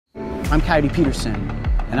I'm Coyote Peterson,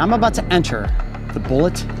 and I'm about to enter the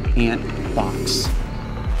bullet ant box.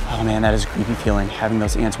 Oh man, that is a creepy feeling, having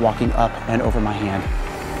those ants walking up and over my hand.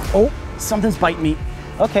 Oh, something's biting me.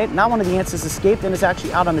 Okay, now one of the ants has escaped and is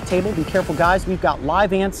actually out on the table. Be careful, guys. We've got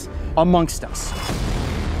live ants amongst us.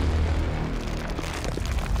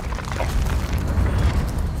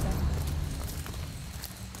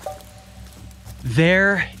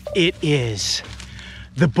 There it is,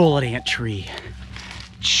 the bullet ant tree.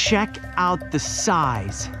 Check out the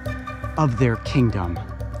size of their kingdom.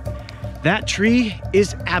 That tree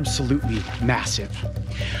is absolutely massive.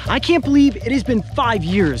 I can't believe it has been 5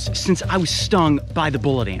 years since I was stung by the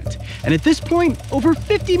bullet ant. And at this point, over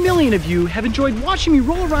 50 million of you have enjoyed watching me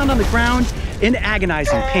roll around on the ground in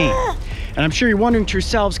agonizing pain. And I'm sure you're wondering to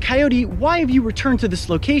yourselves, Coyote, why have you returned to this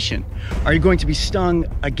location? Are you going to be stung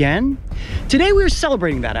again? Today we are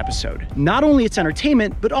celebrating that episode. Not only its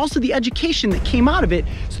entertainment, but also the education that came out of it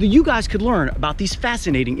so that you guys could learn about these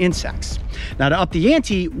fascinating insects. Now to up the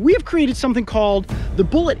ante, we have created something called the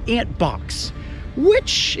bullet ant box,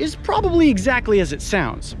 which is probably exactly as it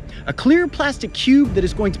sounds. A clear plastic cube that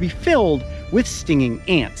is going to be filled with stinging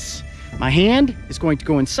ants. My hand is going to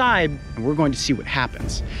go inside and we're going to see what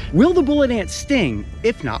happens. Will the bullet ant sting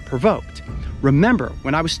if not provoked? Remember,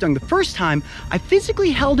 when I was stung the first time, I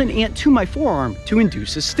physically held an ant to my forearm to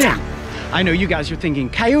induce a sting. I know you guys are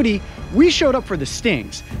thinking, Coyote, we showed up for the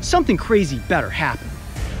stings. Something crazy better happen.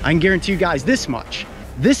 I can guarantee you guys this much.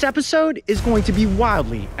 This episode is going to be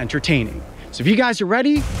wildly entertaining. So if you guys are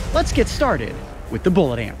ready, let's get started with the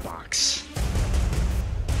bullet ant box.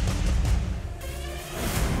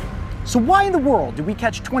 So why in the world do we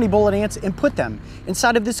catch 20 bullet ants and put them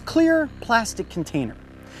inside of this clear plastic container?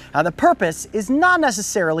 Now the purpose is not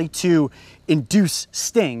necessarily to induce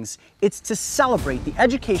stings, it's to celebrate the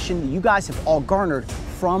education that you guys have all garnered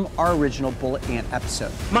from our original bullet ant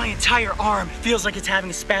episode. My entire arm feels like it's having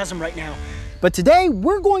a spasm right now. But today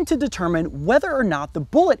we're going to determine whether or not the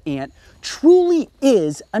bullet ant truly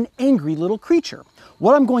is an angry little creature.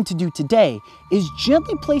 What I'm going to do today is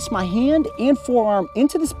gently place my hand and forearm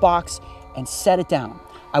into this box and set it down.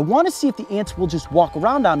 I want to see if the ants will just walk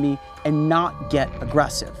around on me and not get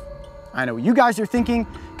aggressive. I know what you guys are thinking,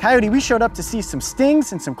 Coyote, we showed up to see some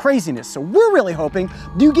stings and some craziness, so we're really hoping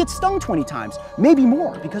you get stung 20 times, maybe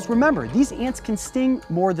more, because remember, these ants can sting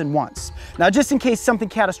more than once. Now, just in case something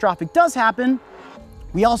catastrophic does happen,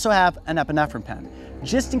 we also have an epinephrine pen,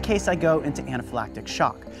 just in case I go into anaphylactic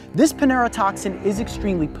shock. This toxin is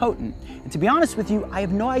extremely potent, and to be honest with you, I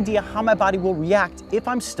have no idea how my body will react if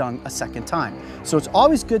I'm stung a second time. So it's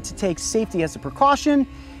always good to take safety as a precaution,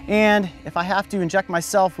 and if I have to inject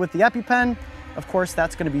myself with the EpiPen, of course,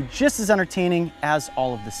 that's gonna be just as entertaining as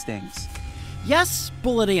all of the stings. Yes,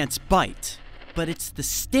 bullet ants bite, but it's the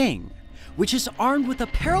sting, which is armed with a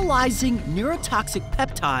paralyzing neurotoxic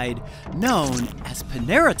peptide known as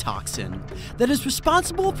toxin that is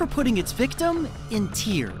responsible for putting its victim in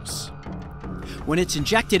tears. When it's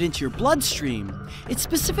injected into your bloodstream, it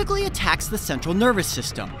specifically attacks the central nervous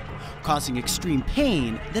system, causing extreme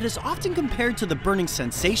pain that is often compared to the burning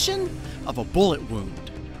sensation of a bullet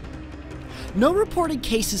wound. No reported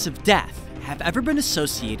cases of death have ever been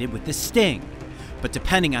associated with this sting, but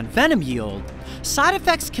depending on venom yield, side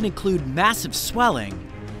effects can include massive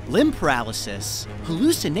swelling, limb paralysis,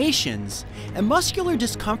 hallucinations, and muscular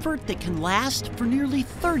discomfort that can last for nearly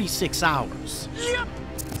 36 hours. Yep.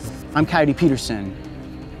 I'm Coyote Peterson,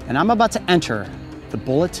 and I'm about to enter the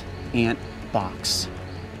bullet ant box.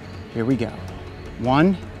 Here we go.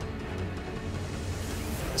 1,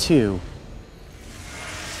 2,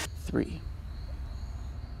 3.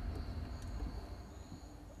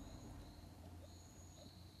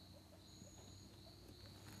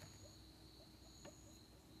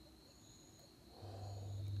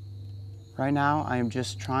 Right now, I am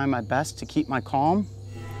just trying my best to keep my calm.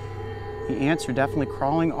 The ants are definitely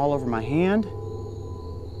crawling all over my hand.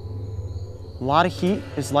 A lot of heat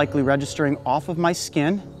is likely registering off of my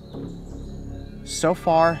skin. So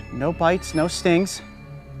far, no bites, no stings.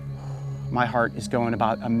 My heart is going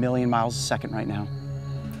about 1,000,000 miles a second right now.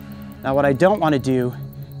 Now, what I don't want to do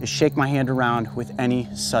is shake my hand around with any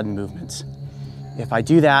sudden movements. If I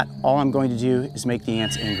do that, all I'm going to do is make the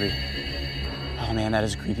ants angry. Oh man, that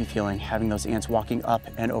is a creepy feeling, having those ants walking up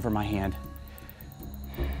and over my hand.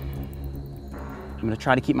 I'm gonna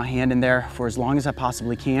try to keep my hand in there for as long as I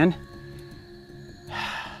possibly can.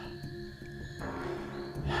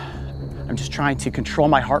 I'm just trying to control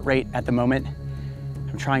my heart rate at the moment.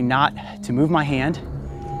 I'm trying not to move my hand.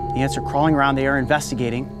 The ants are crawling around, they are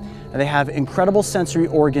investigating. They have incredible sensory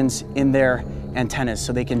organs in their antennas,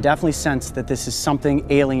 so they can definitely sense that this is something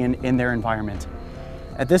alien in their environment.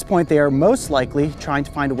 At this point, they are most likely trying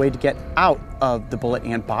to find a way to get out of the bullet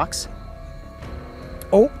ant box.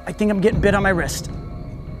 Oh, I think I'm getting bit on my wrist.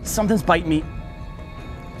 Something's biting me.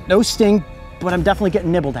 No sting, but I'm definitely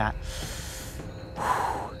getting nibbled at.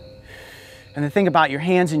 And the thing about your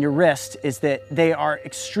hands and your wrist is that they are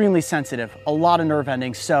extremely sensitive, a lot of nerve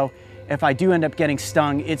endings. So if I do end up getting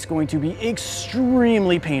stung, it's going to be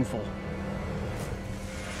extremely painful.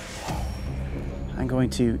 I'm going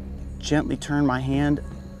to gently turn my hand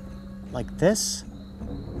like this,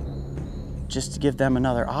 just to give them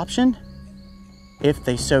another option, if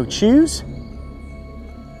they so choose.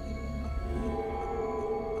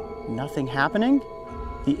 Nothing happening.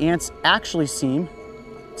 The ants actually seem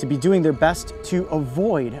to be doing their best to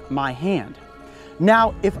avoid my hand.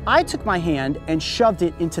 Now, if I took my hand and shoved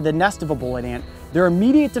it into the nest of a bullet ant, their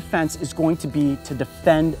immediate defense is going to be to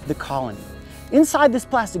defend the colony. Inside this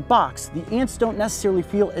plastic box, the ants don't necessarily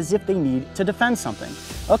feel as if they need to defend something.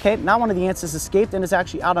 Okay, now one of the ants has escaped and is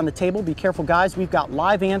actually out on the table. Be careful, guys, we've got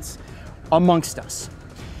live ants amongst us.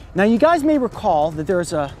 Now, you guys may recall that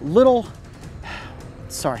there's a little,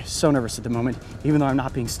 sorry, so nervous at the moment, even though I'm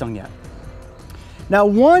not being stung yet. Now,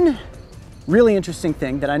 one really interesting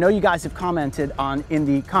thing that I know you guys have commented on in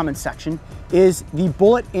the comments section is the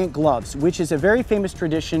bullet ant gloves, which is a very famous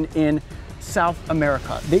tradition in South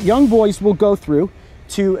America that young boys will go through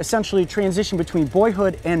to essentially transition between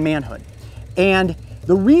boyhood and manhood. And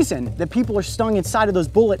the reason that people are stung inside of those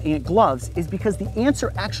bullet ant gloves is because the ants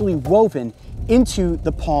are actually woven into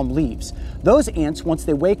the palm leaves. Those ants, once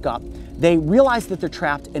they wake up, they realize that they're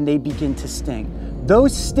trapped and they begin to sting.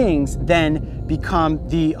 Those stings then become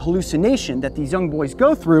the hallucination that these young boys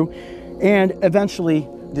go through, and eventually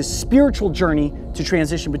this spiritual journey to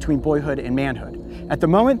transition between boyhood and manhood. At the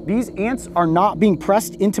moment, these ants are not being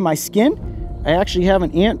pressed into my skin. I actually have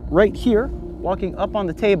an ant right here walking up on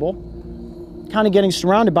the table, kind of getting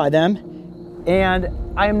surrounded by them, and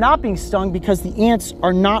I am not being stung because the ants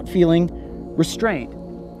are not feeling restrained.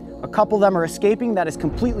 A couple of them are escaping. That is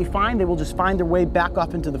completely fine. They will just find their way back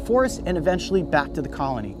up into the forest and eventually back to the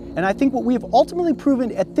colony. And I think what we have ultimately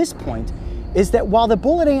proven at this point is that while the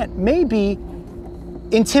bullet ant may be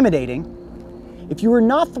intimidating, if you are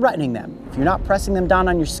not threatening them, if you're not pressing them down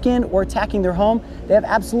on your skin or attacking their home, they have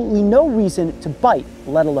absolutely no reason to bite,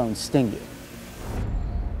 let alone sting you.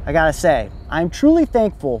 I gotta say, I'm truly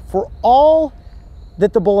thankful for all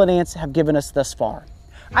that the bullet ants have given us thus far.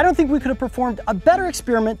 I don't think we could have performed a better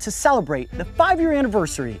experiment to celebrate the 5-year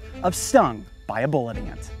anniversary of Stung by a Bullet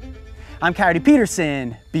Ant. I'm Coyote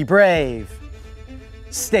Peterson. Be brave.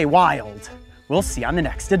 Stay wild. We'll see you on the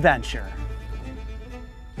next adventure.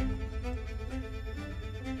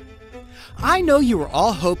 I know you were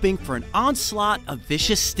all hoping for an onslaught of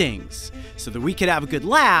vicious stings, so that we could have a good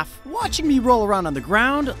laugh watching me roll around on the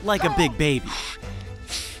ground like a big baby.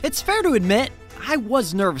 It's fair to admit, I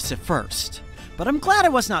was nervous at first. But I'm glad I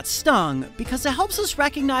was not stung because it helps us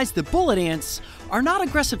recognize that bullet ants are not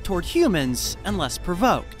aggressive toward humans unless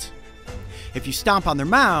provoked. If you stomp on their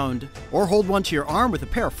mound or hold one to your arm with a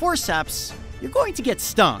pair of forceps, you're going to get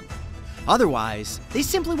stung. Otherwise, they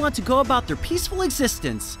simply want to go about their peaceful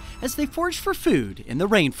existence as they forage for food in the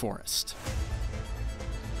rainforest.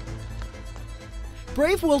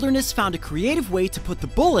 Brave Wilderness found a creative way to put the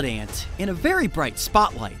bullet ant in a very bright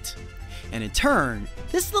spotlight. And in turn,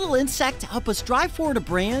 this little insect helped us drive forward a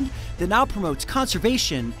brand that now promotes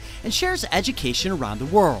conservation and shares education around the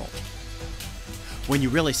world. When you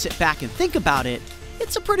really sit back and think about it,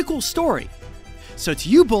 it's a pretty cool story. So to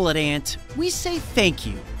you, bullet ant, we say thank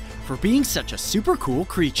you for being such a super cool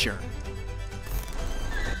creature.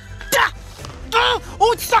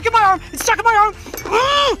 Oh, it's stuck in my arm! It's stuck in my arm!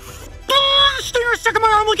 Oh, the stinger is stuck in my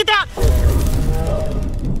arm, look at that!